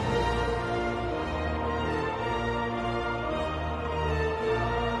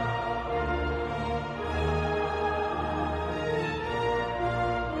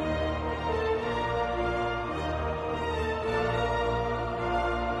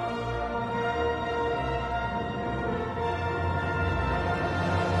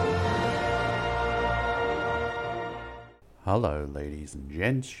Hello, ladies and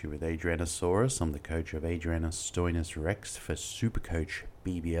gents. You're with Adrianasaurus. I'm the coach of Adrianasaurus Rd for Supercoach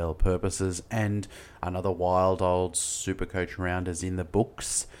BBL purposes, and another wild old Supercoach round is in the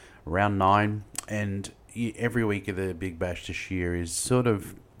books, round 9. And every week of the Big Bash this year is sort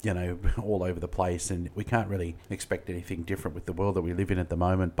of, all over the place, and we can't really expect anything different with the world that we live in at the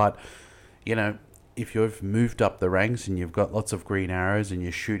moment. But, if you've moved up the ranks and you've got lots of green arrows and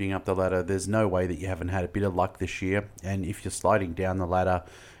you're shooting up the ladder, there's no way that you haven't had a bit of luck this year. And if you're sliding down the ladder,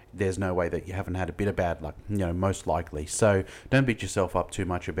 there's no way that you haven't had a bit of bad luck, most likely. So don't beat yourself up too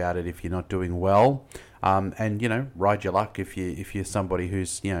much about it if you're not doing well. And ride your luck if you're somebody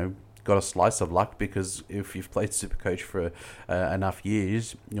who's, got a slice of luck, because if you've played Supercoach for enough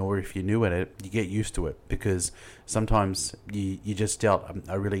years, or if you're new at it, you get used to it, because sometimes you just dealt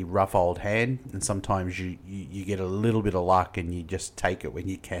a really rough old hand, and sometimes you get a little bit of luck and you just take it when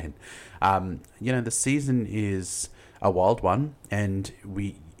you can. The season is a wild one, and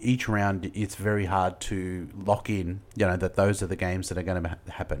each round it's very hard to lock in, that those are the games that are going to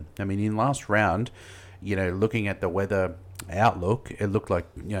happen. I mean, in last round, looking at the weather outlook, it looked like,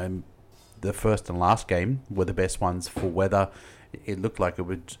 the first and last game were the best ones for weather. It looked like it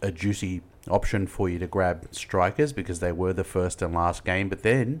was a juicy option for you to grab strikers because they were the first and last game. But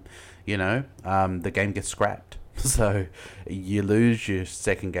then, the game gets scrapped. So you lose your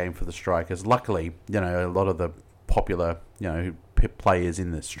second game for the strikers. Luckily, a lot of the popular, players in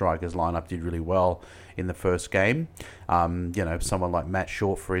the strikers lineup did really well in the first game. Someone like Matt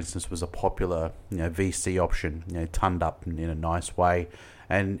Short, for instance, was a popular, VC option, tunned up in a nice way.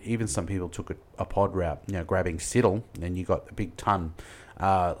 And even some people took a pod route, grabbing Siddle, and you got a big ton.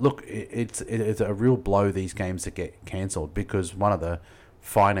 Look, it's a real blow, these games that get cancelled, because one of the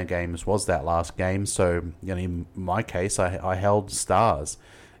finer games was that last game. So, in my case, I held Stars.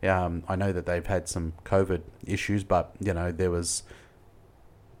 I know that they've had some COVID issues, but, there was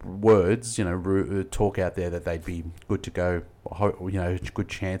words, talk out there that they'd be good to go, good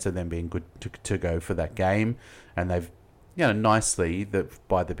chance of them being good to go for that game. And they've, nicely, that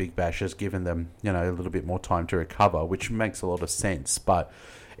by the Big Bash has given them, a little bit more time to recover, which makes a lot of sense. But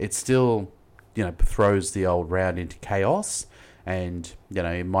it still, throws the old round into chaos. And,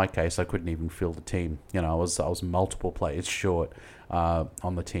 in my case, I couldn't even fill the team. I was multiple players short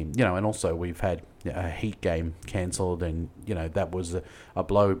on the team. And also we've had a heat game cancelled, and, that was a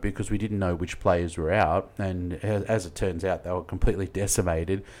blow because we didn't know which players were out. And as it turns out, they were completely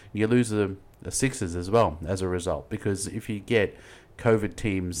decimated. You lose the Sixers as well as a result, because if you get COVID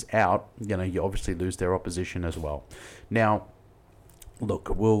teams out, you obviously lose their opposition as well. Now,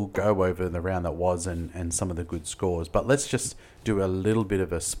 look, we'll go over the round that was and some of the good scores, but let's just do a little bit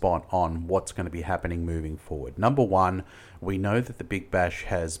of a spot on what's going to be happening moving forward. Number one, we know that the Big Bash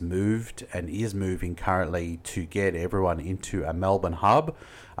has moved and is moving currently to get everyone into a Melbourne hub.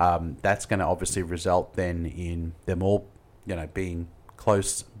 That's going to obviously result then in them all, being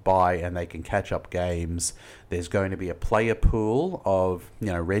close by, and they can catch up games. There's going to be a player pool of,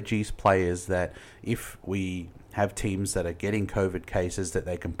 Reggie's players, that if we have teams that are getting COVID cases, that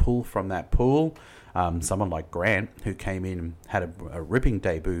they can pull from that pool. Someone like Grant, who came in, had a ripping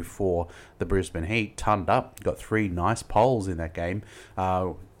debut for the Brisbane Heat, turned up, got 3 nice poles in that game.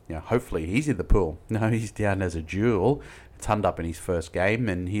 Hopefully he's in the pool. No, he's down as a jewel, turned up in his first game,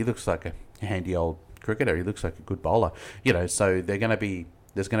 and he looks like a handy old cricketer. He looks like a good bowler. So there's going to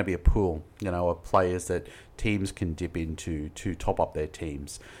be a pool, of players that teams can dip into to top up their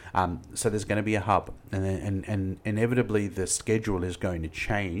teams. So there's going to be a hub, and inevitably the schedule is going to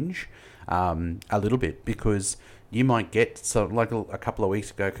change a little bit, because you might get, so like a couple of weeks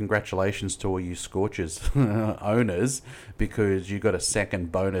ago, congratulations to all you Scorchers owners, because you got a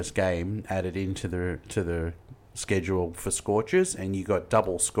second bonus game added into the schedule for Scorchers, and you got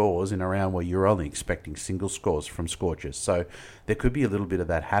double scores in a round where you're only expecting single scores from Scorchers. So there could be a little bit of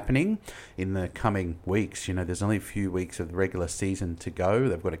that happening in the coming weeks. There's only a few weeks of the regular season to go.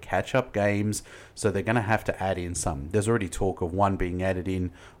 They've got to catch up games, so they're going to have to add in some. There's already talk of one being added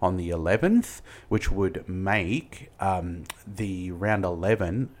in on the 11th, which would make the round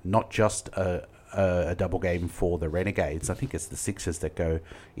 11 not just a double game for the Renegades. I think it's the Sixers that go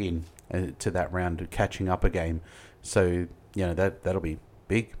in to that round, catching up a game. So, that'll be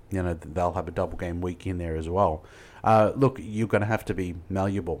big. They'll have a double game week in there as well. Look, you're going to have to be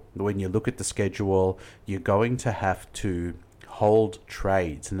malleable. When you look at the schedule, you're going to have to hold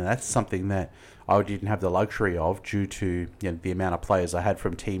trades, and that's something that I didn't have the luxury of due to the amount of players I had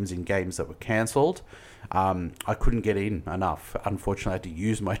from teams in games that were cancelled. I couldn't get in enough. Unfortunately, I had to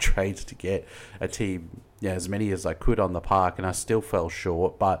use my trades to get a team, as many as I could on the park, and I still fell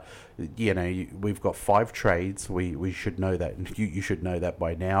short. But we've got 5 trades. We should know that. You should know that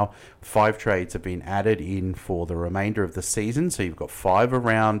by now. 5 trades have been added in for the remainder of the season, so you've got 5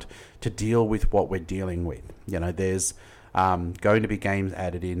 around to deal with what we're dealing with. There's going to be games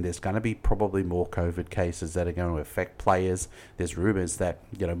added in. There's going to be probably more COVID cases that are going to affect players. There's rumours that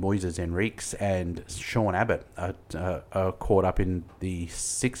Moises Henriques and Sean Abbott are caught up in the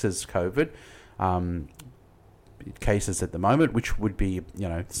Sixers COVID cases at the moment, which would be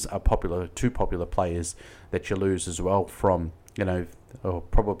two popular players that you lose as well from or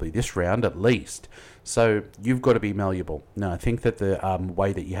probably this round at least. So you've got to be malleable. Now, I think that the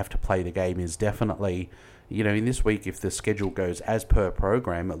way that you have to play the game is definitely, in this week, if the schedule goes as per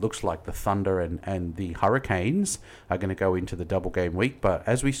program, it looks like the Thunder and the Hurricanes are going to go into the double game week. But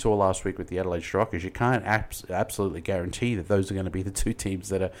as we saw last week with the Adelaide Strikers, you can't absolutely guarantee that those are going to be the 2 teams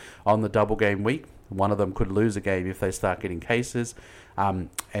that are on the double game week. One of them could lose a game if they start getting cases,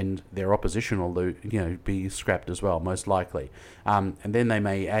 and their opposition will be scrapped as well, most likely. And then they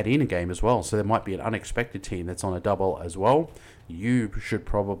may add in a game as well, so there might be an unexpected team that's on a double as well. You should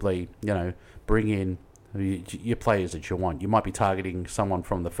probably, bring in your players that you want. You might be targeting someone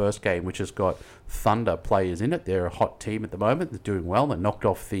from the first game, which has got Thunder players in it. They're a hot team at the moment. They're doing well. They knocked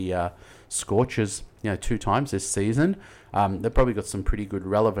off the Scorchers, 2 times this season. They've probably got some pretty good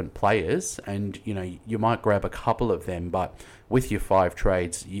relevant players, and you might grab a couple of them. But with your 5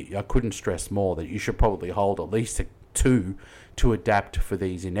 trades, I couldn't stress more that you should probably hold at least 2 to adapt for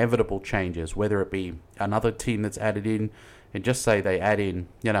these inevitable changes. Whether it be another team that's added in, and just say they add in,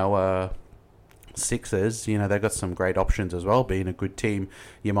 Sixers, they've got some great options as well. Being a good team,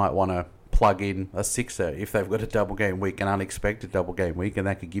 you might want to plug in a Sixer if they've got a double game week, an unexpected double game week, and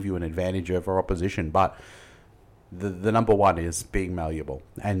that could give you an advantage over opposition. But the number one is being malleable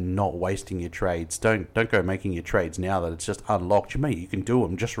and not wasting your trades. Don't go making your trades now that it's just unlocked. You can do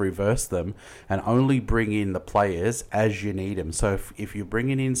them, just reverse them, and only bring in the players as you need them. So if you're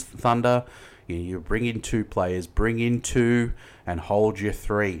bringing in Thunder, you bring in 2 players, bring in 2 and hold your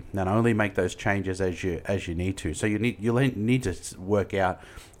 3, and only make those changes as you need to. So you'll need to work out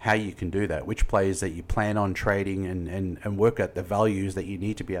how you can do that, which players that you plan on trading, and work out the values that you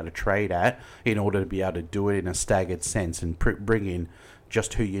need to be able to trade at in order to be able to do it in a staggered sense, and bring in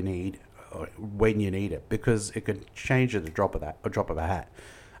just who you need when you need it, because it could change at a drop of a hat.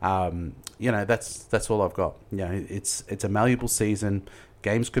 That's all I've got. It's a malleable season.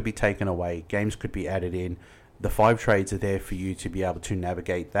 Games could be taken away. Games could be added in. The 5 trades are there for you to be able to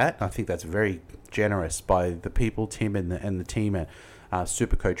navigate that. I think that's very generous by the people, Tim, and the team at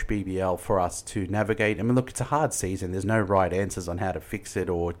Supercoach BBL for us to navigate. I mean, look, it's a hard season. There's no right answers on how to fix it,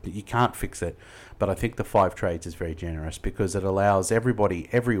 or you can't fix it. But I think the 5 trades is very generous because it allows everybody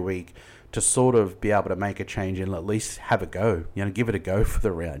every week to sort of be able to make a change and at least have a go. Give it a go for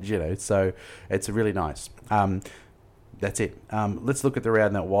the round. So it's really nice. That's it. Let's look at the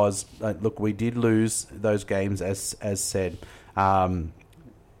round that was. Look, we did lose those games, as said.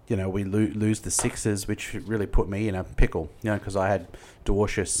 We lose the Sixers, which really put me in a pickle, because I had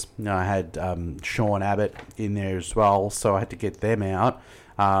Dwarshuis, I had Sean Abbott in there as well, so I had to get them out.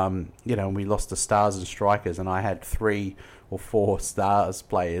 And we lost the Stars and Strikers, and I had 3 or 4 Stars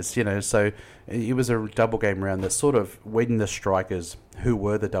players, so it was a double game round that sort of, when the Strikers, who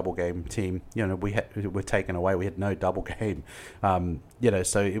were the double game team, were taken away, we had no double game,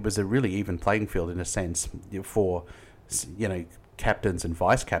 so it was a really even playing field in a sense for, captains and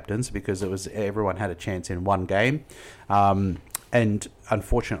vice captains, because everyone had a chance in one game. And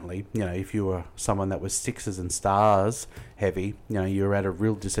unfortunately, if you were someone that was Sixers and Stars heavy, you were at a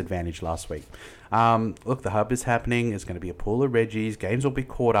real disadvantage last week. Look, the hub is happening. There's going to be a pool of Reggies. Games will be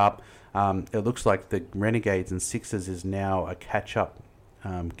caught up. It looks like the Renegades and Sixers is now a catch-up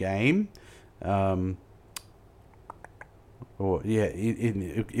game. In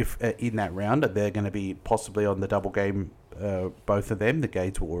that round, they're going to be possibly on the double game. Both of them, the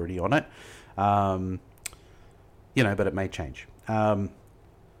Gades were already on it. But it may change.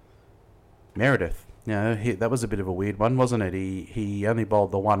 Meredith, that was a bit of a weird one, wasn't it? He only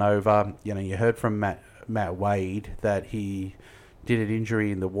bowled the 1 over. You heard from Matt Wade that he did an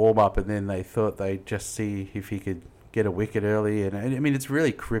injury in the warm-up, and then they thought they'd just see if he could get a wicket early. And I mean, it's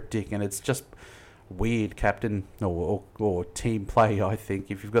really cryptic, and it's just weird captain or team play, I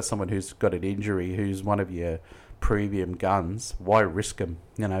think. If you've got someone who's got an injury, who's one of your premium guns, why risk them?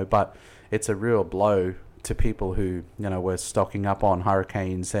 But it's a real blow to people who, were stocking up on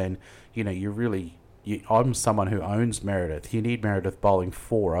Hurricanes, and, I'm someone who owns Meredith. You need Meredith bowling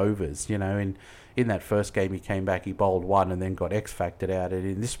 4 overs, and in that first game he came back, he bowled 1 and then got X-factored out. And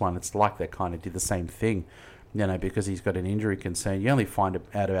in this one, it's like they kind of did the same thing, because he's got an injury concern. You only find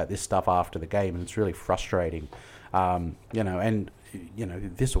out about this stuff after the game, and it's really frustrating.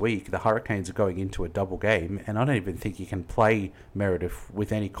 This week the Hurricanes are going into a double game, and I don't even think you can play Meredith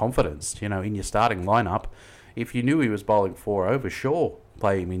with any confidence, in your starting lineup. If you knew he was bowling 4 overs, sure,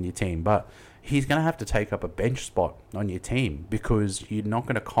 play him in your team, but he's going to have to take up a bench spot on your team, because you're not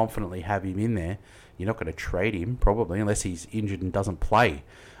going to confidently have him in there. You're not going to trade him, probably, unless he's injured and doesn't play.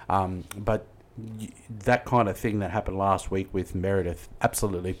 But that kind of thing that happened last week with Meredith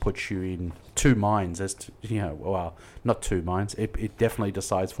absolutely puts you in two minds as to, well, not two minds. It definitely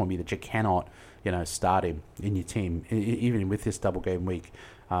decides for me that you cannot, start him in your team, even with this double game week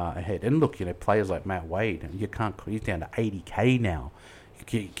ahead. And look, players like Matt Wade, you can't. He's down to 80k now.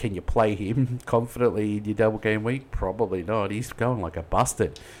 Can you play him confidently in your double game week? Probably not. He's going like a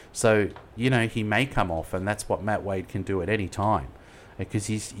busted. So, he may come off, and that's what Matt Wade can do at any time, because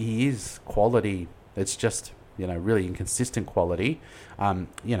he is quality. It's just, really inconsistent quality.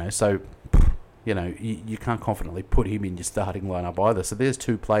 So, you can't confidently put him in your starting lineup either. So there's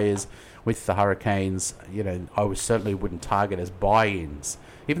 2 players with the Hurricanes, I certainly wouldn't target as buy-ins.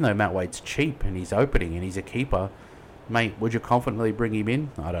 Even though Matt Wade's cheap and he's opening and he's a keeper, mate, would you confidently bring him in?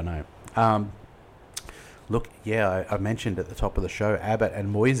 I don't know. Look, I mentioned at the top of the show, Abbott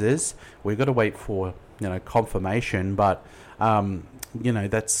and Moises. We've got to wait for, confirmation, but,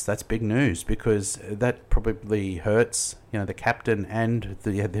 that's big news, because that probably hurts, the captain and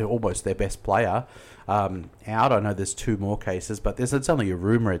they're almost their best player out. I know there's 2 more cases, but it's only a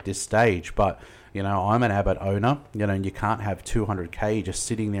rumour at this stage. But, I'm an Abbott owner, and you can't have 200k just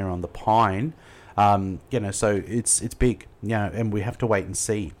sitting there on the pine. So it's big, and we have to wait and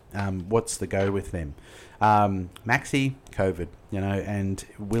see what's the go with them. Maxi, COVID, and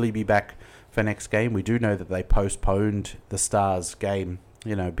will he be back for next game? We do know that they postponed the Stars game,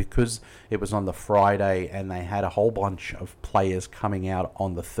 because it was on the Friday and they had a whole bunch of players coming out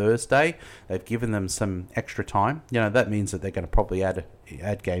on the Thursday. They've given them some extra time. That means that they're going to probably add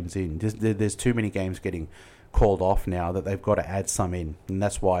games in. There's too many games getting called off now that they've got to add some in, and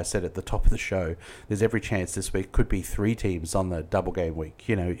that's why I said at the top of the show, there's every chance this week could be 3 teams on the double game week.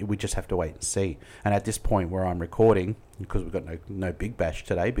 We just have to wait and see. And at this point where I'm recording, because we've got no Big Bash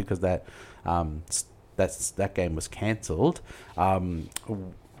today, because that game was cancelled, there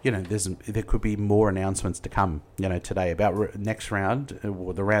could be more announcements to come, today about next round,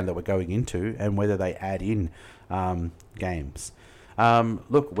 or the round that we're going into, and whether they add in games.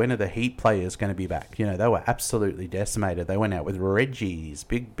 Look, when are the Heat players going to be back? They were absolutely decimated. They went out with Reggie's,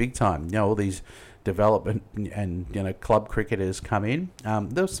 big time. All these development and, club cricketers come in.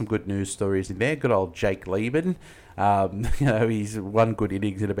 There was some good news stories in there. Good old Jake Lehman. He's one good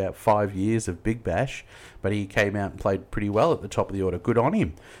innings in about 5 years of Big Bash, but he came out and played pretty well at the top of the order. Good on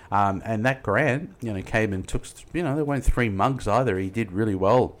him. And that Grant, came and took, there weren't 3 mugs either. He did really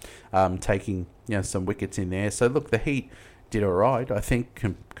well, taking, some wickets in there. So look, the Heat did all right, I think,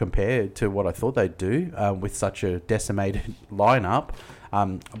 compared to what I thought they'd do with such a decimated lineup.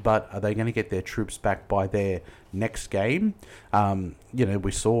 But are they going to get their troops back by their next game?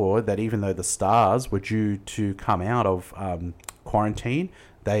 We saw that even though the Stars were due to come out of quarantine,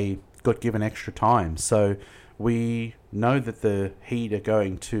 they got given extra time. So we know that the Heat are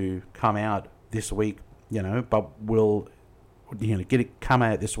going to come out this week, but will come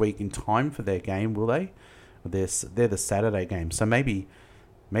out this week in time for their game, will they? They're the Saturday game, so maybe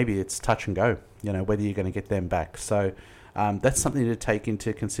it's touch and go, whether you're going to get them back. So that's something to take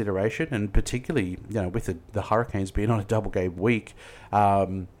into consideration, and particularly, with the Hurricanes being on a double game week,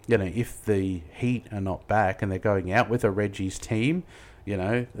 if the Heat are not back and they're going out with a Reggie's team,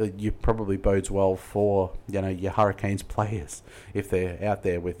 you probably bodes well for, your Hurricanes players if they're out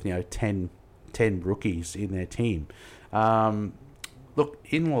there with, 10 rookies in their team. Look,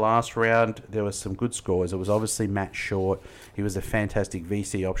 in the last round, there were some good scores. It was obviously Matt Short. He was a fantastic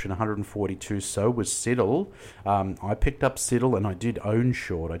VC option, 142. So was Siddle. I picked up Siddle, and I did own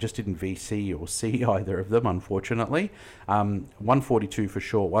Short. I just didn't VC or see either of them, unfortunately. 142 for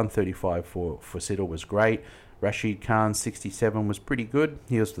Short, 135 for Siddle was great. Rashid Khan, 67, was pretty good.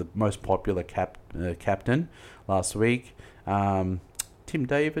 He was the most popular captain last week. Tim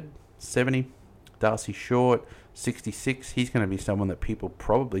David, 70. Darcy Short, 66. He's going to be someone that people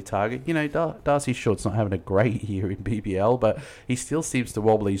probably target. Darcy Short's not having a great year in BBL, but he still seems to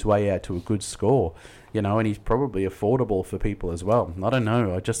wobble his way out to a good score. And he's probably affordable for people as well. I don't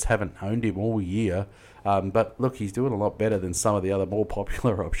know. I just haven't owned him all year. But look, he's doing a lot better than some of the other more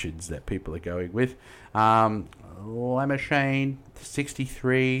popular options that people are going with. Lamashane,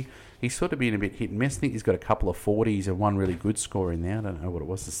 63. He's sort of been a bit hit and miss. I think he's got a couple of 40s and one really good score in there. I don't know what it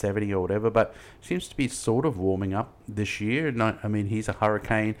was, the 70 or whatever, but seems to be sort of warming up this year. He's a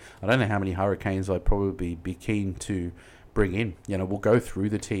Hurricane. I don't know how many Hurricanes I'd probably be keen to bring in. We'll go through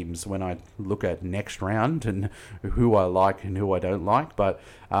the teams when I look at next round and who I like and who I don't like. But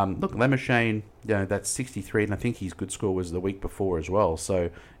look, Lamashane, that's 63, and I think his good score was the week before as well.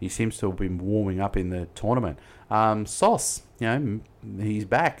 So he seems to have been warming up in the tournament. Sauce, he's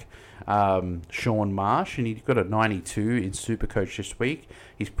back. Sean Marsh, and he got a 92 in Supercoach this week.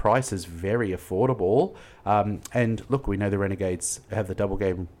 His price is very affordable. And look, we know the Renegades have the double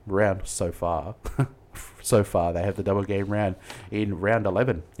game round so far. So far, they have the double game round in round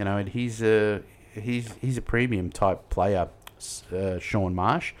 11. And he's a premium type player. Sean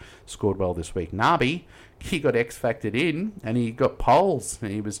Marsh scored well this week. Nabi, he got X-factored in, and he got poles,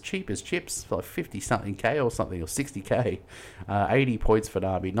 and he was cheap as chips, like 50-something K or something, or 60K. 80 points for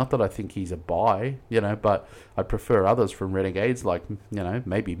Nabi. Not that I think he's a buy, but I prefer others from Renegades, like,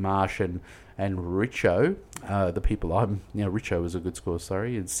 maybe Marsh and Richo. The people Richo was a good score,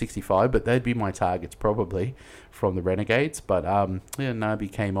 and 65, but they'd be my targets probably from the Renegades. But,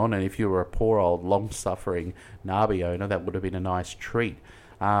 Nabi came on, and if you were a poor old long-suffering Nabi owner, that would have been a nice treat.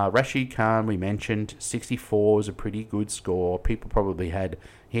 Rashid Khan, we mentioned, 64 was a pretty good score. People probably had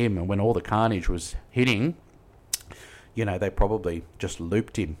him, and when all the carnage was hitting, they probably just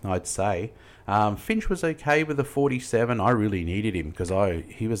looped him, I'd say. Finch was okay with a 47. I really needed him because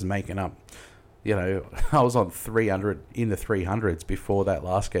he was making up. I was on 300 in the 300s before that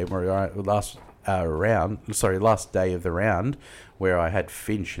last game last day of the round, where I had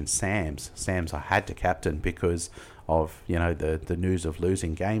Finch and Sams. Sams I had to captain because of the news of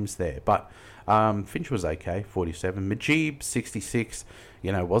losing games there. But Finch was okay, 47. Majib, 66.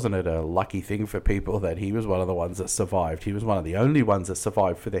 Wasn't it a lucky thing for people that he was one of the ones that survived? He was one of the only ones that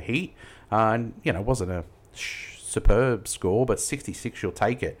survived for the heat. And, it wasn't a superb score, but 66, you'll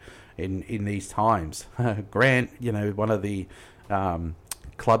take it in these times. Grant, one of the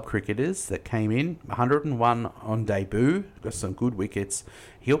club cricketers that came in, 101 on debut, got some good wickets.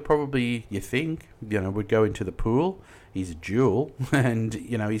 He'll probably, would go into the pool. He's a jewel, and,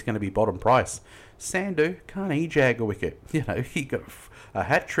 he's going to be bottom price. Sandhu, can't he jag a wicket? He got a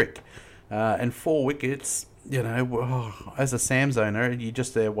hat trick and 4 wickets. As a Sam's owner, you're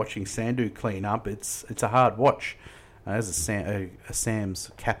just there watching Sandhu clean up. It's a hard watch. As a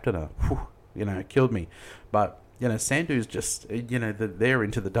Sam's captainer, it killed me. But, Sandhu's just, they're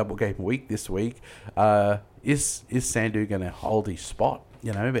into the double game week this week. Is Sandhu going to hold his spot?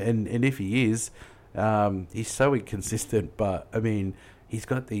 And if he is, he's so inconsistent. But, he's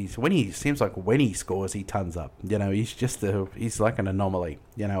got these, when he scores, he tons up. He's like an anomaly.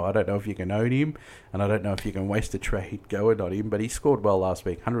 I don't know if you can own him, and I don't know if you can waste a trade going on him, but he scored well last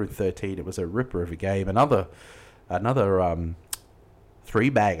week, 113. It was a ripper of a game. Another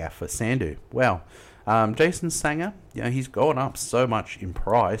 3-bagger for Sandhu. Wow. Jason Sanger, he's gone up so much in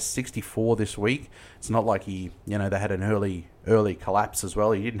price, 64 this week. It's not like they had an early collapse as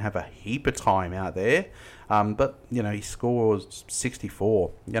well. He didn't have a heap of time out there. But, he scores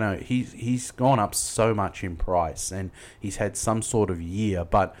 64. He's gone up so much in price, and he's had some sort of year.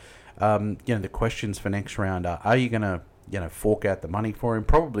 But, the questions for next round are you going to, fork out the money for him?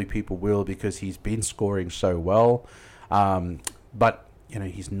 Probably people will, because he's been scoring so well. But,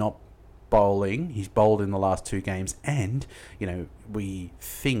 he's not bowling. He's bowled in the last 2 games, and we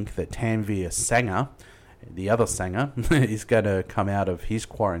think that Tanveer Sanger, the other Sanger, is going to come out of his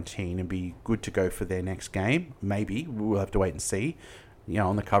quarantine and be good to go for their next game. Maybe we'll have to wait and see.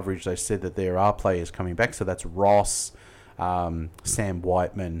 On the coverage they said that there are players coming back, so that's Ross, Sam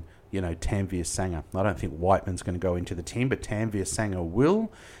Whiteman, Tanveer Sanger. I don't think Whiteman's going to go into the team, but Tanveer Sanger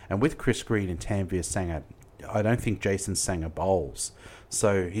will. And with Chris Green and Tanveer Sanger, I don't think Jason Sanger bowls.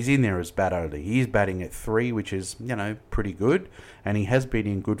 So he's in there as bat only. He's batting at 3, which is, pretty good. And he has been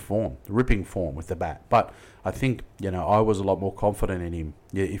in good form, ripping form with the bat. But I think, I was a lot more confident in him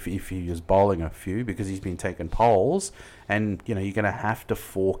if he was bowling a few, because he's been taking poles. And, you're going to have to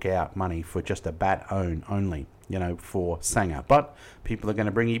fork out money for just a bat only, for Sanger. But people are going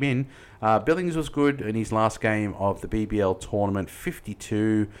to bring him in. Billings was good in his last game of the BBL tournament,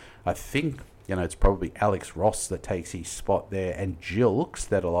 52. I think, it's probably Alex Ross that takes his spot there, and Jilks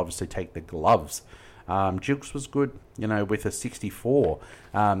that'll obviously take the gloves. Jilks was good, with a 64.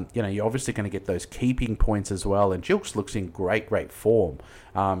 You're obviously going to get those keeping points as well, and Jilks looks in great form.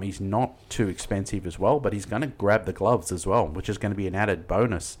 He's not too expensive as well, but he's going to grab the gloves as well, which is going to be an added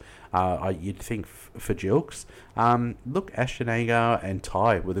bonus, you'd think, for Jilks. Look, Ashton Agar and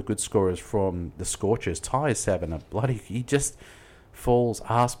Ty were the good scorers from the Scorchers. Ty is having he just falls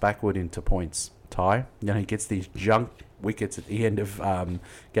ass backward into points. Ty, he gets these junk wickets at the end of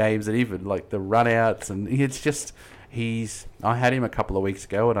games, and even like the run outs, and it's just I had him a couple of weeks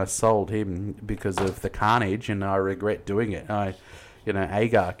ago and I sold him because of the carnage, and I regret doing it.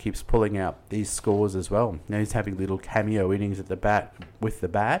 Agar keeps pulling out these scores as well. He's having little cameo innings at the bat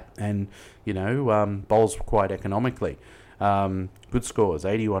and bowls quite economically. Good scores,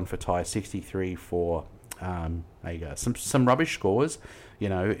 81 for Ty, 63 for Agar. Some rubbish scores.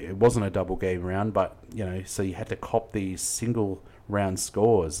 It wasn't a double game round, but, so you had to cop these single round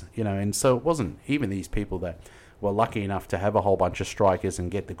scores, and so it wasn't even these people that were lucky enough to have a whole bunch of strikers and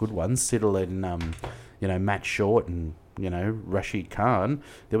get the good ones, Siddle and, Matt Short and, Rashid Khan.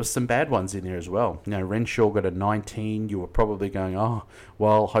 There was some bad ones in there as well. Renshaw got a 19. You were probably going, oh,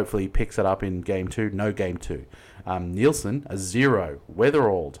 well, hopefully he picks it up in game 2. No game 2. Nielsen, a 0.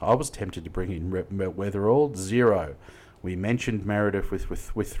 Weatherald, I was tempted to bring in Weatherald, 0. We mentioned Meredith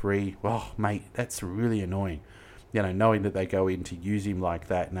with 3. Oh, mate, that's really annoying. Knowing that they go in to use him like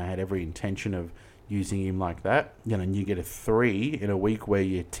that, and they had every intention of using him like that, and you get a 3 in a week where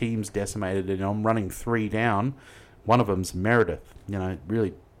your team's decimated, and I'm running 3 down. One of them's Meredith. It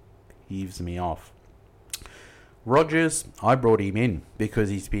really heaves me off. Rogers, I brought him in because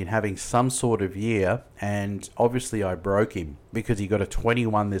he's been having some sort of year, and obviously I broke him because he got a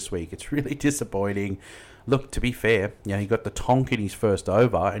 21 this week. It's really disappointing. Look, to be fair, he got the tonk in his first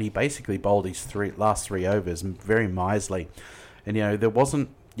over, and he basically bowled his last 3 overs very miserly. And, there wasn't,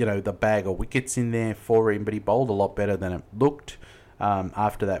 the bag of wickets in there for him, but he bowled a lot better than it looked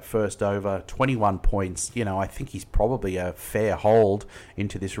after that first over. 21 points. I think he's probably a fair hold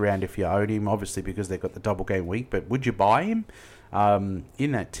into this round if you own him, obviously because they've got the double game week. But would you buy him?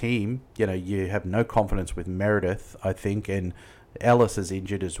 In that team, you have no confidence with Meredith, I think, and Ellis is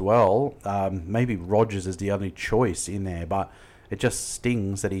injured as well. Maybe Rogers is the only choice in there, but it just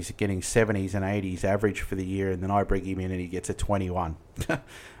stings that he's getting 70s and 80s average for the year, and then I bring him in and he gets a 21.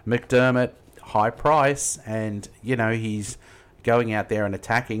 McDermott, high price, and he's going out there and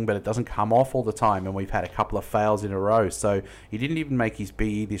attacking, but it doesn't come off all the time, and we've had a couple of fails in a row. So he didn't even make his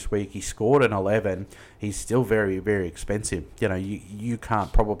BE this week. He scored an 11. He's still very, very expensive. You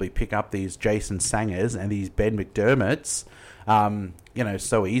can't probably pick up these Jason Sangers and these Ben McDermotts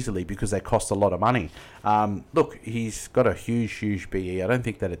so easily because they cost a lot of money. Look, he's got a huge BE. I don't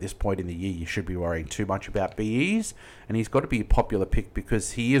think that at this point in the year you should be worrying too much about BEs, and he's got to be a popular pick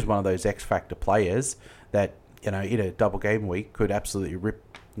because he is one of those X-Factor players that, in a double game week could absolutely rip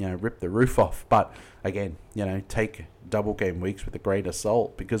the roof off. But again, take double game weeks with a grain of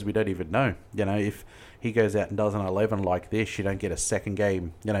salt because we don't even know. If he goes out and does an 11 like this, you don't get a second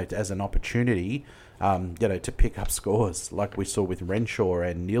game, as an opportunity, to pick up scores like we saw with Renshaw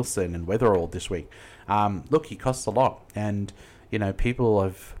and Nielsen and Weatherall this week. Look, he costs a lot, and people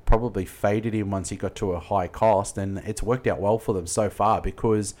have probably faded him once he got to a high cost, and it's worked out well for them so far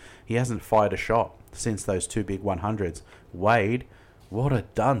because he hasn't fired a shot since those 2 big 100s. Wade, what a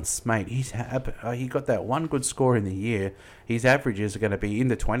dunce, mate. He got that one good score in the year. His averages are going to be in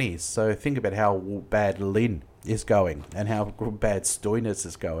the 20s. So think about how bad Lynn is going and how bad Stoinis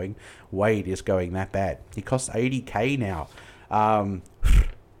is going. Wade is going that bad. He costs 80k now.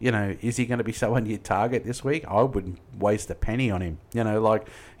 Is he going to be someone you target this week? I wouldn't waste a penny on him.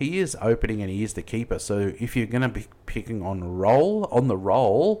 He is opening and he is the keeper. So if you're going to be picking on the roll,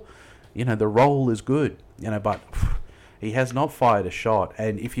 the roll is good, but he has not fired a shot.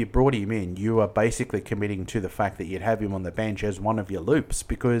 And if you brought him in, you are basically committing to the fact that you'd have him on the bench as one of your loops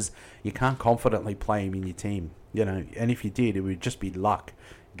because you can't confidently play him in your team, and if you did, it would just be luck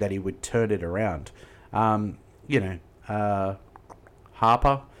that he would turn it around. Harper,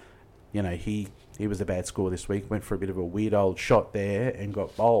 he was a bad score this week, went for a bit of a weird old shot there and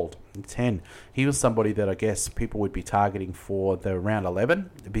got bowled. 10. He was somebody that I guess people would be targeting for the round 11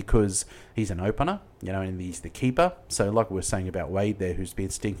 because he's an opener, and he's the keeper. So like we were saying about Wade there, who's been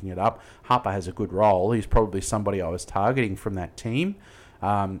stinking it up, Harper has a good role. He's probably somebody I was targeting from that team.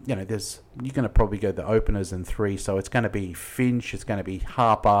 You're going to probably go the openers and 3. So it's going to be Finch, it's going to be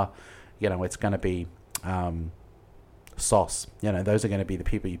Harper, it's going to be Sauce. Those are going to be the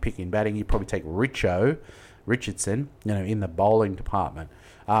people you pick in batting. You probably take Richardson, in the bowling department.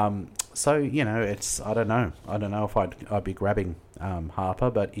 So, I don't know. I don't know if I'd be grabbing Harper,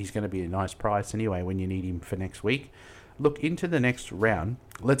 but he's going to be a nice price anyway when you need him for next week. Look, into the next round,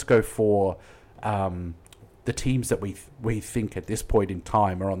 let's go for the teams that we think at this point in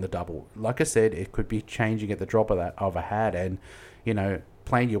time are on the double. Like I said, it could be changing at the drop of a hat, and,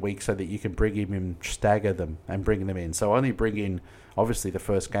 playing your week so that you can bring him in, stagger them and bring them in. So only bring in, obviously the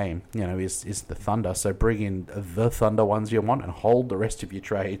first game, is the Thunder. So bring in the Thunder ones you want and hold the rest of your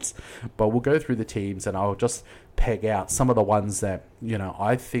trades. But we'll go through the teams and I'll just peg out some of the ones that,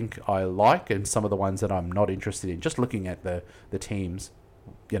 I think I like and some of the ones that I'm not interested in. Just looking at the teams,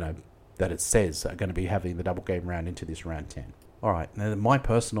 that it says are going to be having the double game round into this round 10. All right, now my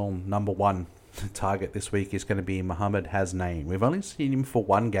personal number one target this week is going to be Mohamed Hasnain. We've only seen him for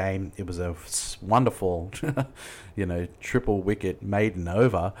one game. It was a wonderful, triple wicket maiden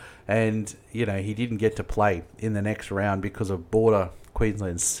over, and he didn't get to play in the next round because of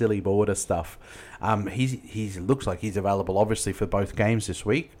Queensland's silly border stuff. He looks like he's available, obviously, for both games this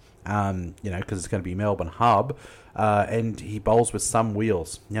week. Because it's going to be Melbourne Hub, and he bowls with some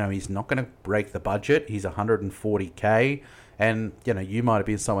wheels. He's not going to break the budget. He's 140k. And, you might have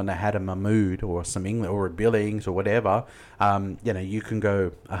been someone that had a Mahmood or some England or a Billings or whatever. You can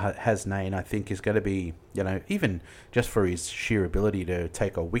go Hasnain, I think, is going to be, even just for his sheer ability to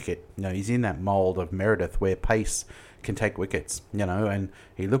take a wicket. He's in that mould of Meredith where pace can take wickets, and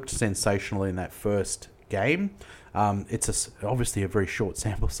he looked sensational in that first game. It's obviously a very short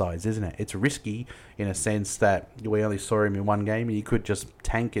sample size, isn't it? It's risky in a sense that we only saw him in one game and he could just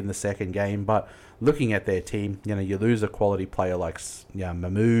tank in the second game. But looking at their team, you lose a quality player like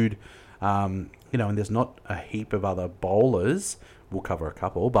Mahmood, and there's not a heap of other bowlers. We'll cover a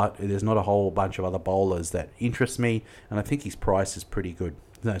couple, but there's not a whole bunch of other bowlers that interest me, and I think his price is pretty good.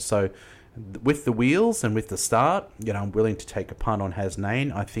 So with the wheels and with the start, I'm willing to take a punt on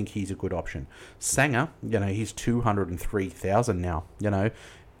Hasnain. I think he's a good option. Sanger, he's 203,000 now.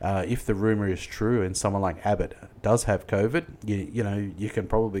 If the rumour is true and someone like Abbott does have COVID, you can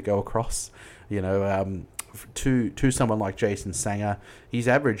probably go across, to someone like Jason Sanger. He's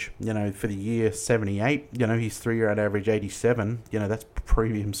average, for the year 78. He's 3-year average 87. That's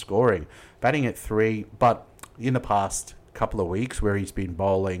premium scoring. Batting at 3, but in the past couple of weeks where he's been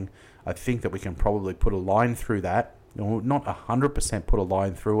bowling, I think that we can probably put a line through that. Not 100% put a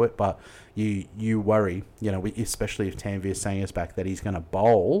line through it, but you worry, especially if Tanveer Sanger's back, that he's going to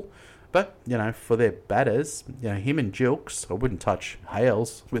bowl. But, for their batters, him and Jilks, I wouldn't touch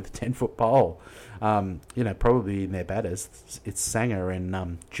Hales with a 10-foot pole. Probably in their batters, it's Sanger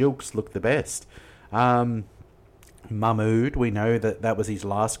and Jilks look the best. Mahmood, we know that was his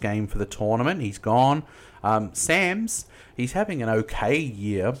last game for the tournament. He's gone. Sams, he's having an okay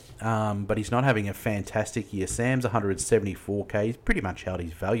year, but he's not having a fantastic year. Sam's 174k. He's pretty much held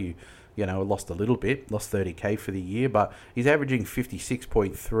his value. Lost a little bit, lost 30k for the year, but he's averaging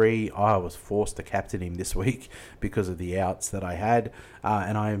 56.3. I was forced to captain him this week because of the outs that I had,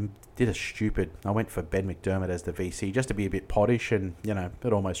 and I went for Ben McDermott as the VC just to be a bit pottish, and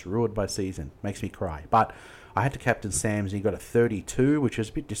it almost ruined my season. Makes me cry, but I had to captain Sams. He got a 32, which is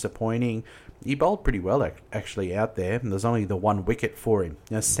a bit disappointing. He bowled pretty well actually out there, and there's only the one wicket for him.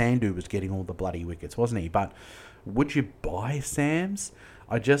 Sandhu was getting all the bloody wickets, wasn't he? But would you buy Sams?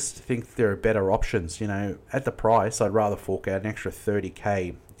 I just think there are better options. At the price, I'd rather fork out an extra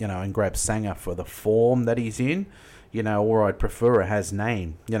 30k, and grab Sanger for the form that he's in, or I'd prefer a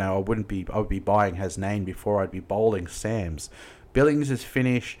Hasnain. I would be buying Hasnain before I'd be bowling Sams. Billings is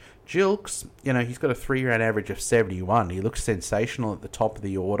finished. Jilks, he's got a 3-year average of 71. He looks sensational at the top of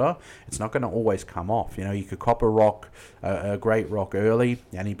the order. It's not going to always come off. You could cop a great rock early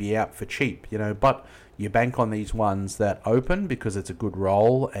and he'd be out for cheap, but you bank on these ones that open because it's a good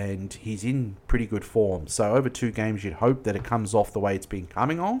roll and he's in pretty good form. So over 2 games, you'd hope that it comes off the way it's been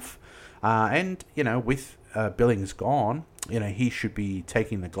coming off. And with Billings gone, he should be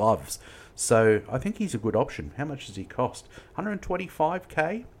taking the gloves. So I think he's a good option. How much does he cost?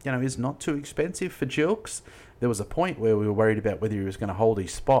 125k, is not too expensive for Jilks. There was a point where we were worried about whether he was going to hold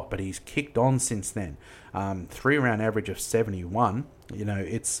his spot, but he's kicked on since then. 3-round average of 71.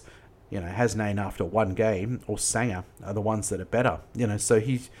 It's Hasnain after one game or Sanger are the ones that are better. So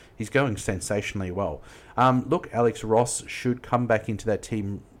he's going sensationally well. Look, Alex Ross should come back into that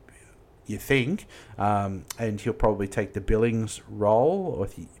team, you think, and he'll probably take the Billings role, or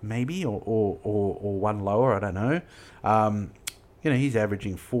maybe, or one lower. I don't know. He's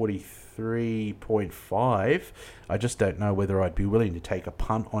averaging 43.5. I just don't know whether I'd be willing to take a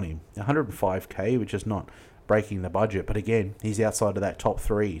punt on him. 105k, which is not breaking the budget, but again, he's outside of that top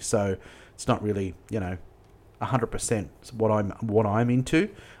 3, so it's not really, 100% what I'm into.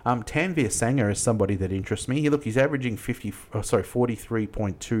 Tanvir Sanger is somebody that interests me. He's averaging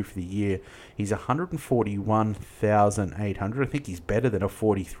 43.2 for the year. He's 141,800. I think he's better than a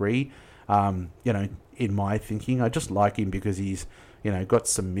 43. In my thinking, I just like him because he's got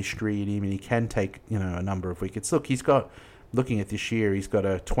some mystery in him, and he can take a number of wickets. Look, looking at this year, he's got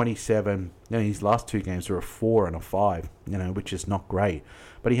a 27. His last two games are a 4 and a 5, which is not great.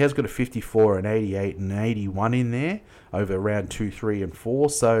 But he has got a 54, an 88, and an 81 in there over round 2, 3, and 4.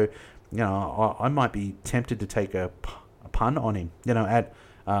 So, I might be tempted to take a punt on him, at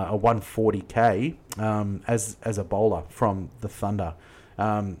a 140k as a bowler from the Thunder.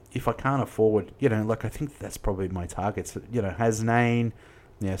 If I can't afford, I think that's probably my targets. Hasnain,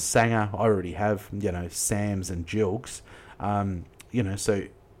 Sanger, I already have, Sams and Jilks. So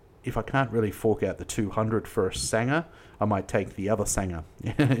if I can't really fork out the 200 for a Sanger, I might take the other Sanger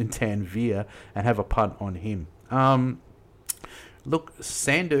in Tanvir and have a punt on him. Look,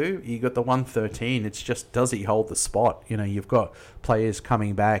 Sandhu, you got the 113. It's just, does he hold the spot? You've got players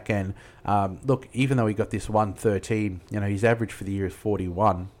coming back, and look, even though he got this 113, his average for the year is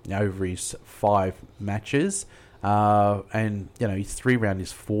 41 over his 5 matches, and his 3 round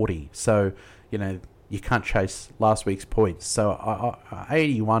is 40. So you can't chase last week's points. So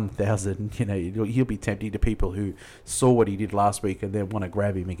 81,000, he'll be tempting to people who saw what he did last week and then want to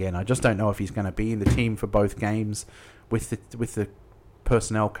grab him again. I just don't know if he's going to be in the team for both games with the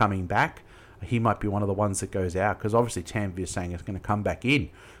personnel coming back. He might be one of the ones that goes out, because obviously Tanvir saying it's going to come back in.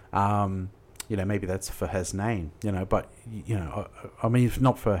 Maybe that's for Hasnain, but, I mean, if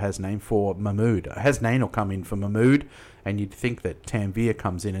not for Hasnain, for Mahmood. Hasnain will come in for Mahmood, and you'd think that Tanvir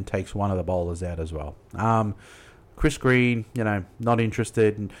comes in and takes one of the bowlers out as well. Chris Green, not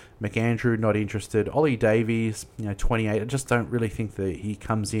interested. McAndrew, not interested. Ollie Davies, 28. I just don't really think that he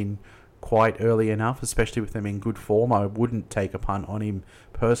comes in quite early enough, especially with them in good form. I wouldn't take a punt on him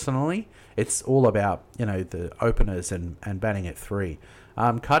personally. It's all about, the openers and batting at 3.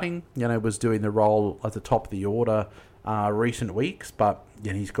 Cutting, was doing the role at the top of the order recent weeks, but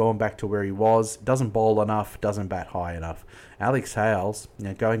he's gone back to where he was. Doesn't bowl enough, doesn't bat high enough. Alex Hales,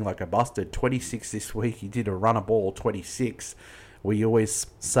 going like a busted, 26 this week. He did a run a ball, 26. We always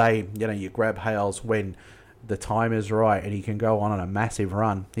say, you grab Hales when the time is right and he can go on a massive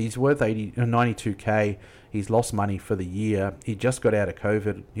run. He's worth 92k. He's lost money for the year. He just got out of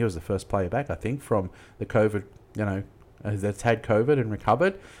COVID. He was the first player back, I think, from the COVID, that's had COVID and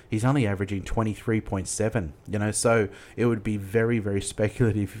recovered. He's only averaging 23.7, so it would be very, very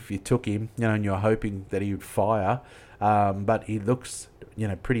speculative if you took him, and you're hoping that he would fire, but he looks,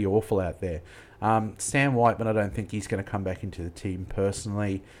 pretty awful out there. Sam Whiteman, I don't think he's going to come back into the team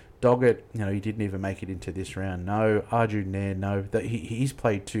personally. Doggett, he didn't even make it into this round. No. Arjun Nair, no. He's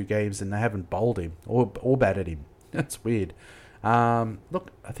played 2 games and they haven't bowled him or batted him. That's weird.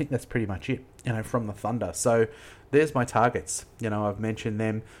 Look, I think that's pretty much it, from the Thunder. So there's my targets. I've mentioned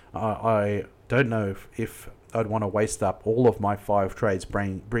them. I don't know if I'd want to waste up all of my 5 trades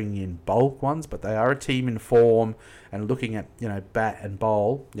bringing in bulk ones, but they are a team in form, and looking at, bat and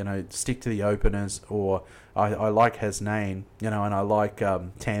bowl, stick to the openers, or I like Hasnain, and I like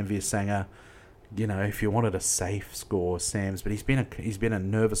Tanvir Sanger. If you wanted a safe score, Sam's, but he's been a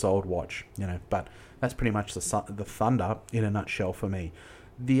nervous old watch, but that's pretty much the Thunder in a nutshell for me.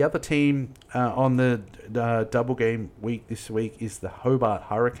 The other team on the double game week this week is the Hobart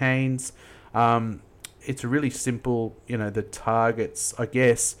Hurricanes. It's really simple, the targets, I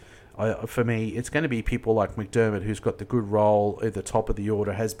guess. For me, it's going to be people like McDermott, who's got the good role at the top of the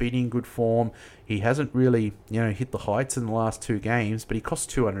order, has been in good form. He hasn't really, hit the heights in the last 2 games, but he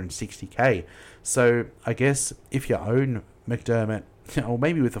costs 260k. So I guess if you own McDermott, or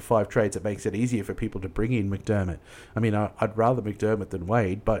maybe with the 5 trades, it makes it easier for people to bring in McDermott. I mean, I'd rather McDermott than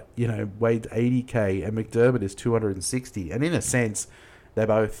Wade, but, Wade's 80k and McDermott is 260. And in a sense, they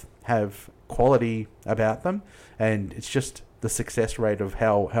both have quality about them, and it's just the success rate of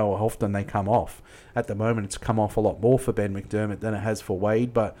how often they come off. At the moment, it's come off a lot more for Ben McDermott than it has for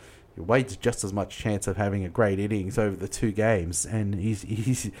Wade, but Wade's just as much chance of having a great innings over the 2 games, and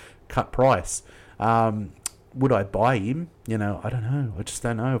he's cut price. Would I buy him? I don't know. I just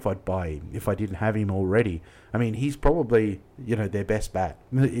don't know if I'd buy him if I didn't have him already. I mean, he's probably, their best bat.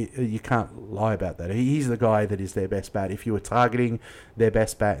 You can't lie about that. He's the guy that is their best bat if you were targeting their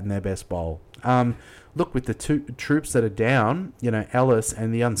best bat and their best bowl. Look, with the 2 troops that are down, Ellis,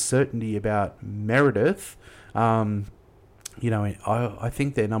 and the uncertainty about Meredith, I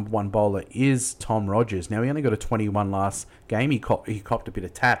think their number 1 bowler is Tom Rogers. Now, he only got a 21 last game. He copped a bit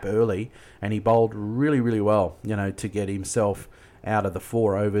of tap early, and he bowled really, really well, to get himself out of the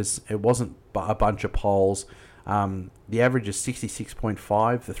 4 overs. It wasn't a bunch of poles. The average is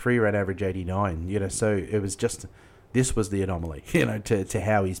 66.5, the 3-round average 89. So it was just, this was the anomaly, to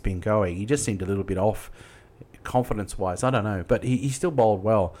how he's been going. He just seemed a little bit off confidence-wise. I don't know, but he still bowled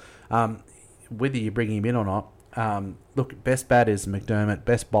well. Whether you bring him in or not, look, best bat is McDermott.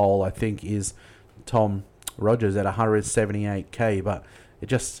 Best bowl, I think, is Tom Rogers at 178k, but it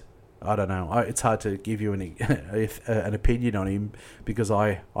just, I don't know. It's hard to give you an opinion on him because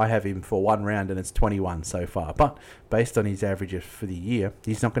I have him for one round and it's 21 so far. But based on his averages for the year,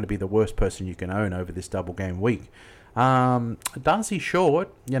 he's not going to be the worst person you can own over this double game week. Darcy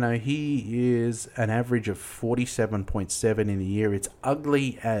Short, he is an average of 47.7 in the year. It's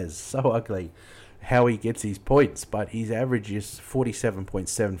so ugly how he gets his points, but his average is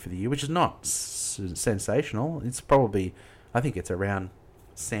 47.7 for the year, which is not sensational. It's probably, I think it's around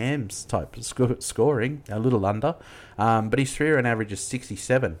Sam's type of scoring, a little under, but his 3-run average is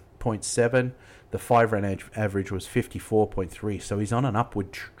 67.7. The 5-run average was 54.3, so he's on an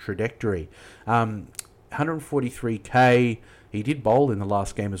upward trajectory. 143k. He did bowl in the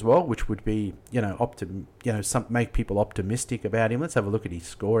last game as well, which would be make people optimistic about him. Let's have a look at his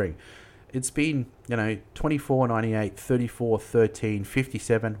scoring. It's been, 24, 98, 34, 13,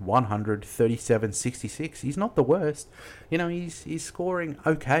 57, 100, 37, 66. He's not the worst. He's scoring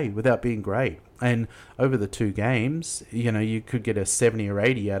okay without being great. And over the 2 games, you could get a 70 or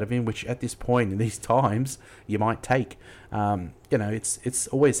 80 out of him, which at this point in these times, you might take. It's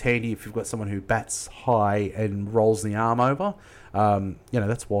always handy if you've got someone who bats high and rolls the arm over.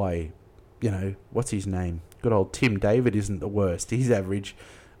 That's why, what's his name? Good old Tim David isn't the worst. His average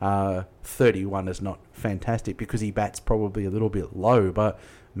 31 is not fantastic because he bats probably a little bit low, but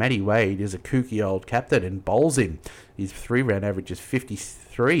Matty Wade is a kooky old captain and bowls him. His 3-round average is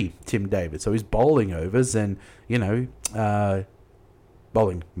 53, Tim David, so he's bowling overs and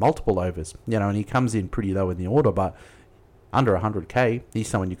bowling multiple overs, and he comes in pretty low in the order, but under 100k he's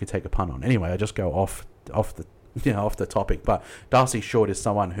someone you could take a punt on. Anyway, I just go off the topic, but Darcy Short is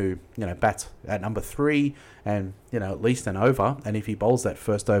someone who bats at number 3 and at least an over, and if he bowls that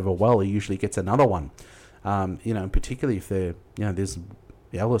first over well, he usually gets another one. Particularly if there's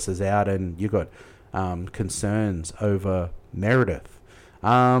Ellis is out and you've got concerns over Meredith.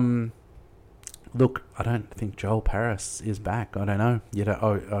 Look, I don't think Joel Paris is back. I don't know.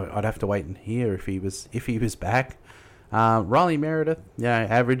 I'd have to wait and hear if he was back. Riley Meredith,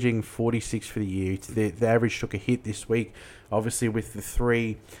 averaging 46 for the year. The average took a hit this week, obviously with the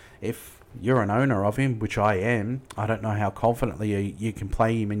 3. If you're an owner of him, which I am, I don't know how confidently you can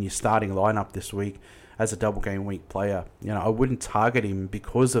play him in your starting lineup this week as a double game week player. I wouldn't target him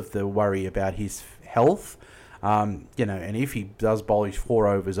because of the worry about his health. And if he does bowl his 4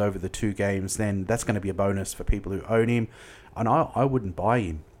 overs over the 2 games, then that's going to be a bonus for people who own him. And I wouldn't buy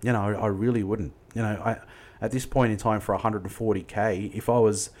him. I really wouldn't. At this point in time for 140k, if I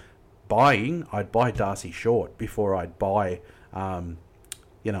was buying, I'd buy Darcy Short before I'd buy,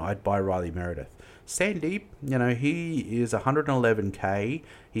 I'd buy Riley Meredith. Sandeep, he is 111k.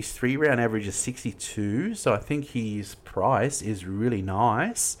 His 3-round average is 62, so I think his price is really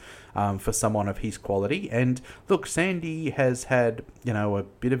nice for someone of his quality. And look, Sandy has had, a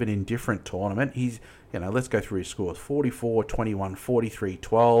bit of an indifferent tournament. He's, let's go through his scores. 44, 21, 43,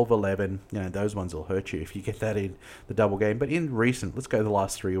 12, 11. Those ones will hurt you if you get that in the double game. But in recent, let's go the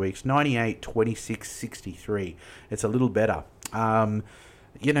last 3 weeks. 98, 26, 63. It's a little better.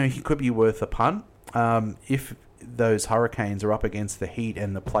 He could be worth a punt. If those Hurricanes are up against the heat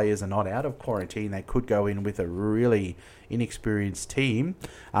and the players are not out of quarantine, they could go in with a really inexperienced team,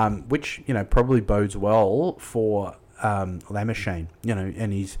 which, probably bodes well for Lamashane,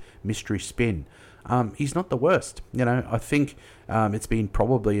 and his mystery spin. He's not the worst. I think it's been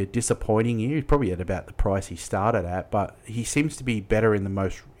probably a disappointing year. He's probably at about the price he started at, but he seems to be better in the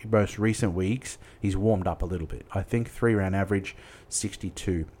most recent weeks. He's warmed up a little bit. I think 3-round average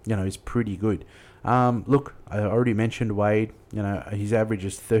 62, is pretty good. Look, I already mentioned Wade. His average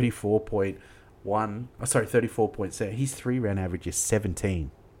is 34.7. His 3-round average is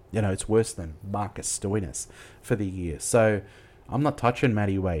 17. It's worse than Marcus Stoinis for the year. So I'm not touching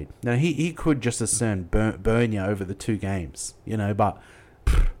Matty Wade. Now, he could just as soon burn you over the 2 games, but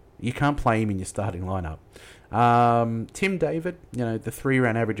you can't play him in your starting lineup. Tim David, the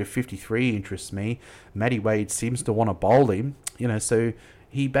 3-round average of 53 interests me. Matty Wade seems to want to bowl him, so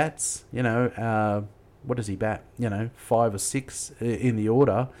he bats, what does he bat? 5 or 6 in the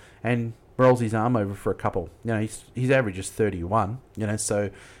order and rolls his arm over for a couple. His average is 31,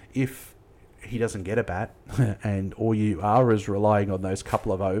 so if he doesn't get a bat and all you are is relying on those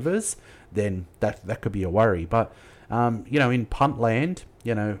couple of overs, then that could be a worry. But, in punt land,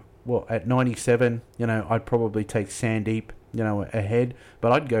 at 97, I'd probably take Sandeep, ahead.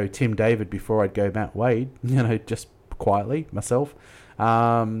 But I'd go Tim David before I'd go Matt Wade, just quietly myself.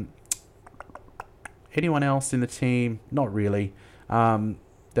 Anyone else in the team? Not really.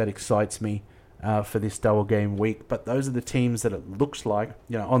 That excites me for this double game week. But those are the teams that it looks like,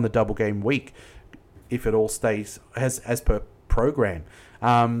 on the double game week, if it all stays as per program.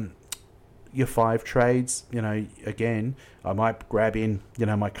 Your 5 trades, again, I might grab in,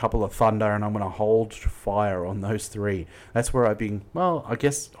 my couple of Thunder, and I'm going to hold fire on those 3. That's where I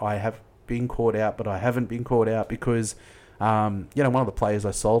guess I have been caught out, but I haven't been caught out because, one of the players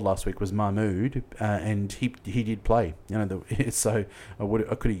I sold last week was Mahmood, and he did play, so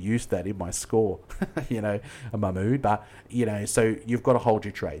I could have used that in my score, a Mahmood, but, so you've got to hold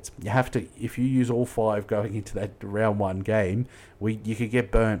your trades. You have to, if you use all 5 going into that round 1 game, you could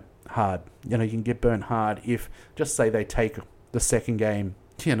get burnt hard. You can get burnt hard if, just say they take the second game,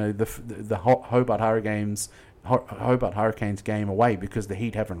 the Hobart Hurricanes game away because the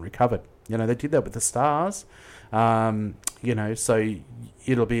Heat haven't recovered. They did that with the Stars. So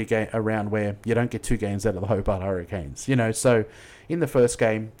it'll be a round where you don't get 2 games out of the Hobart Hurricanes. So in the first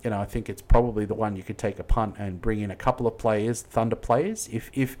game, I think it's probably the one you could take a punt and bring in a couple of players, Thunder players,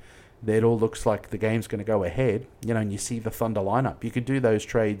 if it all looks like the game's going to go ahead, and you see the Thunder lineup. You could do those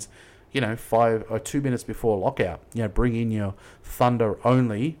trades, 5 or 2 minutes before lockout. Bring in your Thunder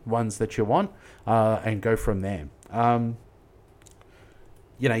only ones that you want, and go from there.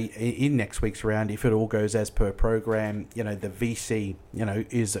 In next week's round, if it all goes as per program, the VC,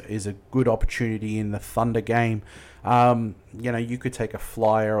 is a good opportunity in the Thunder game. You could take a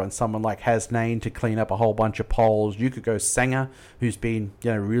flyer on someone like Hasnain to clean up a whole bunch of polls. You could go Sanger, who's been,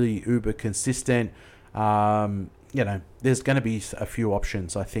 really uber consistent. There's going to be a few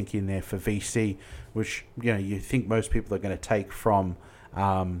options, I think, in there for VC, which, you think most people are going to take from,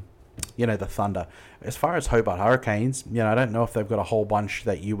 the Thunder. As far as Hobart Hurricanes, I don't know if they've got a whole bunch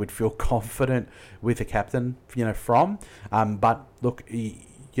that you would feel confident with a captain, from. But look,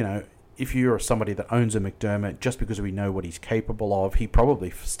 if you're somebody that owns a McDermott, just because we know what he's capable of, he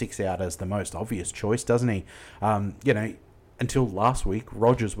probably sticks out as the most obvious choice, doesn't he? Until last week,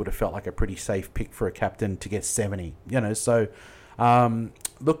 Rogers would have felt like a pretty safe pick for a captain to get 70. So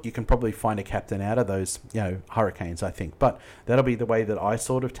look, you can probably find a captain out of those, Hurricanes, I think. But that'll be the way that I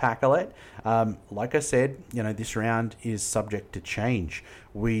sort of tackle it. Like I said, this round is subject to change.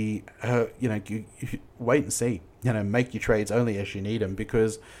 We, you wait and see. Make your trades only as you need them,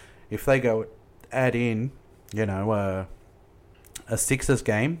 because if they go add in, a Sixers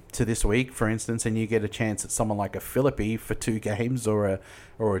game to this week, for instance, and you get a chance at someone like a Philippi for 2 games, or a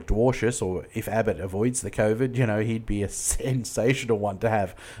Dwarshuis, or if Abbott avoids the COVID, he'd be a sensational one to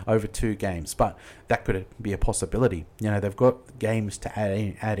have over 2 games. But that could be a possibility. They've got games to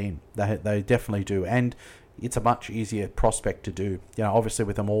add in. They definitely do, and it's a much easier prospect to do. Obviously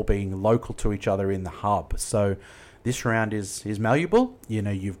with them all being local to each other in the hub. So this round is malleable.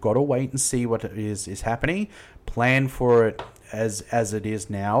 You've got to wait and see what is happening. Plan for it as it is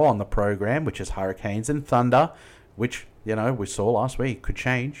now on the program, which is Hurricanes and Thunder, which we saw last week could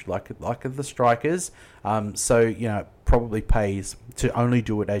change, like the Strikers. So it probably pays to only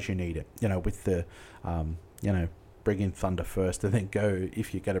do it as you need it. With the bring in Thunder first and then go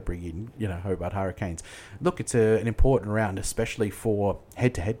if you're going to bring in Hobart Hurricanes. Look, it's an important round, especially for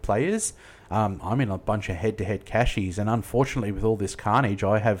head-to-head players. I'm in a bunch of head-to-head cashies, and unfortunately with all this carnage,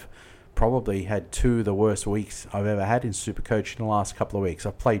 I have probably had 2 of the worst weeks I've ever had in Supercoach in the last couple of weeks.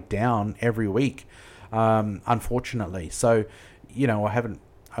 I've played down every week, unfortunately. So,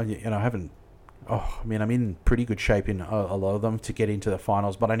 I'm in pretty good shape in a lot of them to get into the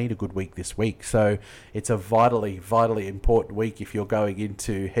finals, but I need a good week this week. So it's a vitally, vitally important week if you're going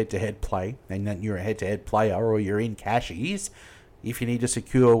into head-to-head play, and then you're a head-to-head player, or you're in cashies, if you need to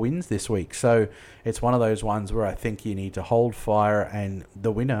secure wins this week. So it's one of those ones where I think you need to hold fire, and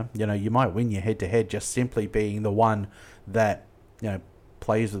the winner, you might win your head-to-head just simply being the one that,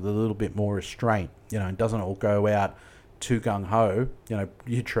 plays with a little bit more restraint, and doesn't all go out too gung-ho.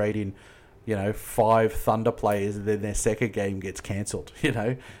 You trade in, 5 Thunder players, and then their second game gets cancelled,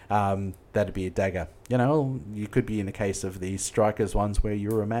 that'd be a dagger. You could be in the case of these Strikers ones where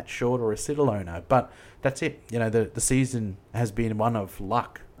you're a match short or a sitter owner, but that's it. The season has been one of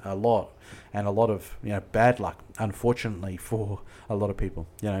luck, a lot of, bad luck, unfortunately, for a lot of people.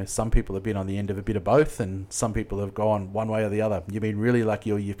 Some people have been on the end of a bit of both, and some people have gone one way or the other. You've been really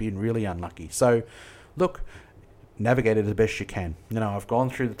lucky, or you've been really unlucky. So, look, navigate it as best you can. I've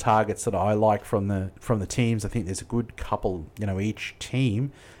gone through the targets that I like from the teams. I think there's a good couple, each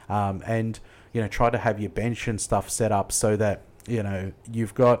team, and try to have your bench and stuff set up so that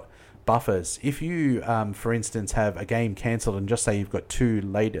you've got buffers. If you, for instance, have a game cancelled and just say you've got two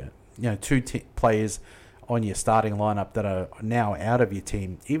players on your starting lineup that are now out of your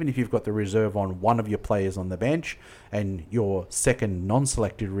team, even if you've got the reserve on one of your players on the bench and your second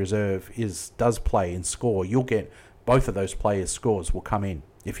non-selected reserve does play and score, you'll get both of those players' scores will come in,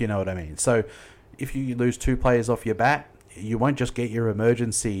 if you know what I mean. So if you lose two players off your bat, you won't just get your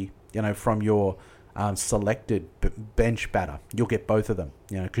emergency, from your selected bench batter. You'll get both of them,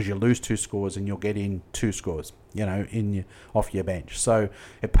 because you lose two scores and you'll get in two scores, off your bench. So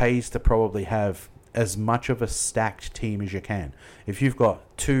it pays to probably have as much of a stacked team as you can. If you've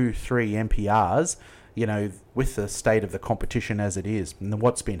got 2-3 MPRs, with the state of the competition as it is and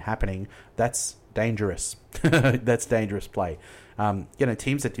what's been happening, that's dangerous. That's dangerous play.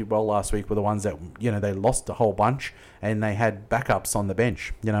 Teams that did well last week were the ones that, they lost a whole bunch and they had backups on the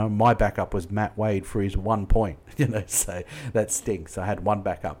bench. My backup was Matt Wade for his 1 point, so that stinks. I had one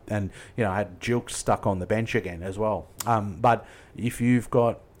backup and, I had Jilk stuck on the bench again as well. But if you've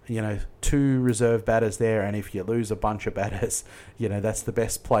got, two reserve batters there, and if you lose a bunch of batters, that's the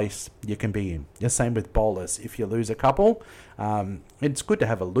best place you can be in. The same with bowlers. If you lose a couple, it's good to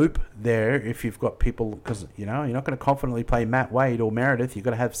have a loop there if you've got people, because, you're not going to confidently play Matt Wade or Meredith. You've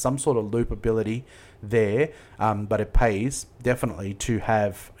got to have some sort of loop ability there, but it pays definitely to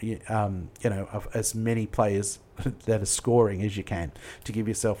have, of as many players that are scoring as you can to give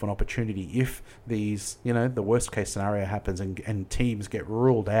yourself an opportunity if these, the worst case scenario happens and teams get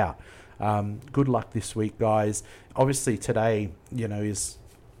ruled out. Good luck this week, guys. Obviously today, is,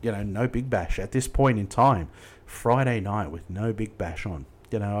 no Big Bash at this point in time. Friday night with no Big Bash on.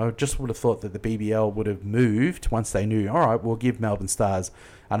 I just would have thought that the BBL would have moved once they knew, all right, we'll give Melbourne Stars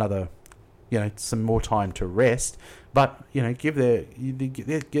another, some more time to rest. But, get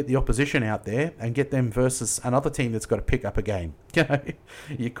the opposition out there and get them versus another team that's got to pick up a game.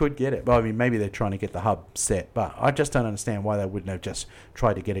 You could get it. Well, I mean, maybe they're trying to get the hub set, but I just don't understand why they wouldn't have just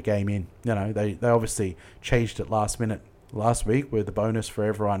tried to get a game in. They obviously changed it last minute last week with the bonus for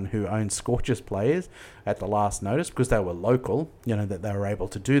everyone who owns Scorchers players at the last notice because they were local, that they were able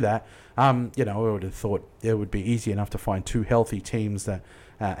to do that. I would have thought it would be easy enough to find two healthy teams that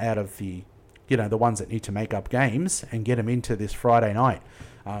out of the the ones that need to make up games and get them into this Friday night.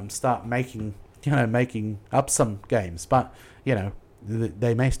 Start making up some games. But,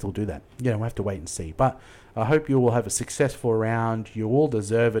 they may still do that. We'll have to wait and see. But I hope you will have a successful round. You all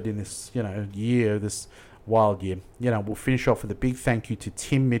deserve it in this, year, this wild year. We'll finish off with a big thank you to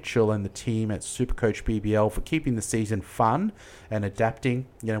Tim Mitchell and the team at Supercoach BBL for keeping the season fun and adapting,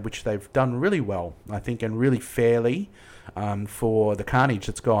 which they've done really well, I think, and really fairly. For the carnage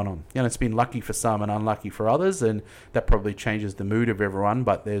that's gone on. It's been lucky for some and unlucky for others, and that probably changes the mood of everyone,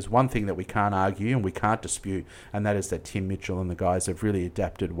 but there's one thing that we can't argue and we can't dispute, and that is that Tim Mitchell and the guys have really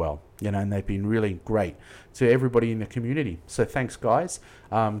adapted well, and they've been really great to everybody in the community. So thanks, guys.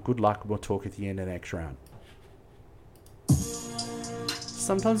 Good luck. We'll talk at the end of the next round.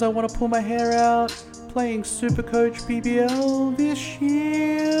 Sometimes I want to pull my hair out playing Supercoach BBL this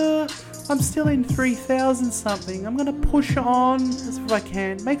year. I'm still in 3,000 something. I'm going to push on as if I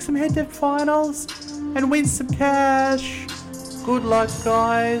can. Make some head-to-head finals and win some cash. Good luck,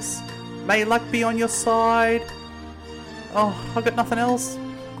 guys. May luck be on your side. Oh, I've got nothing else.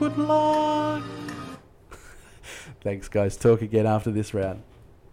 Good luck. Thanks, guys. Talk again after this round.